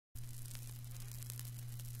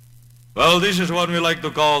Well, this is what we like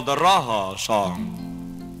to call the Raha song.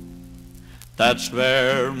 That's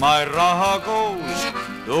where my Raha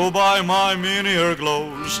goes to buy my miniature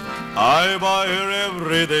clothes. I buy her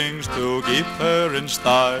everything to keep her in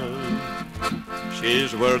style.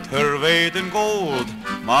 She's worth her weight in gold,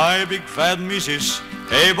 my big fat missus.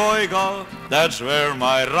 Hey boy, God, that's where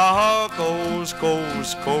my Raha goes.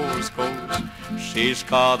 She's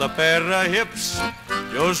got a pair of hips,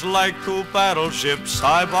 just like two battleships.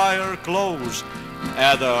 I buy her clothes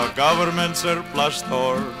at a government surplus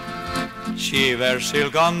store. She wears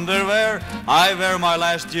silk underwear, I wear my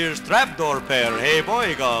last year's trapdoor pair. Hey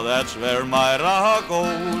boy, God, that's where my Raha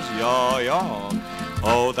goes, yeah.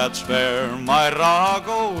 Oh, that's where my Raha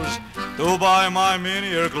goes to buy my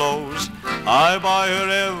miniature clothes. I buy her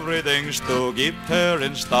everything to keep her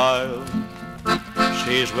in style.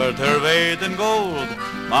 She's worth her weight in gold,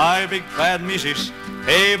 my big fat missus.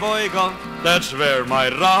 Hey boy, God, that's where my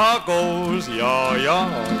Raha goes,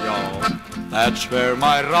 yeah. That's where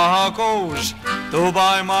my Raha goes to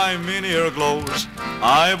buy my miniature clothes.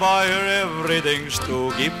 I buy her everything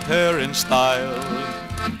to keep her in style.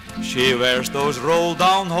 She wears those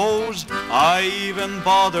roll-down hose, I even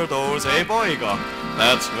bought her those. Hey boy, God,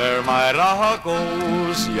 that's where my Raha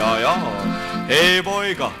goes, yeah. Hey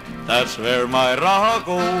boy, God, that's where my Raha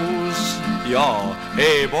goes, yeah.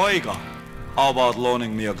 Hey boy, God, how about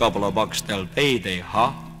loaning me a couple of bucks till payday,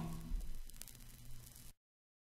 huh?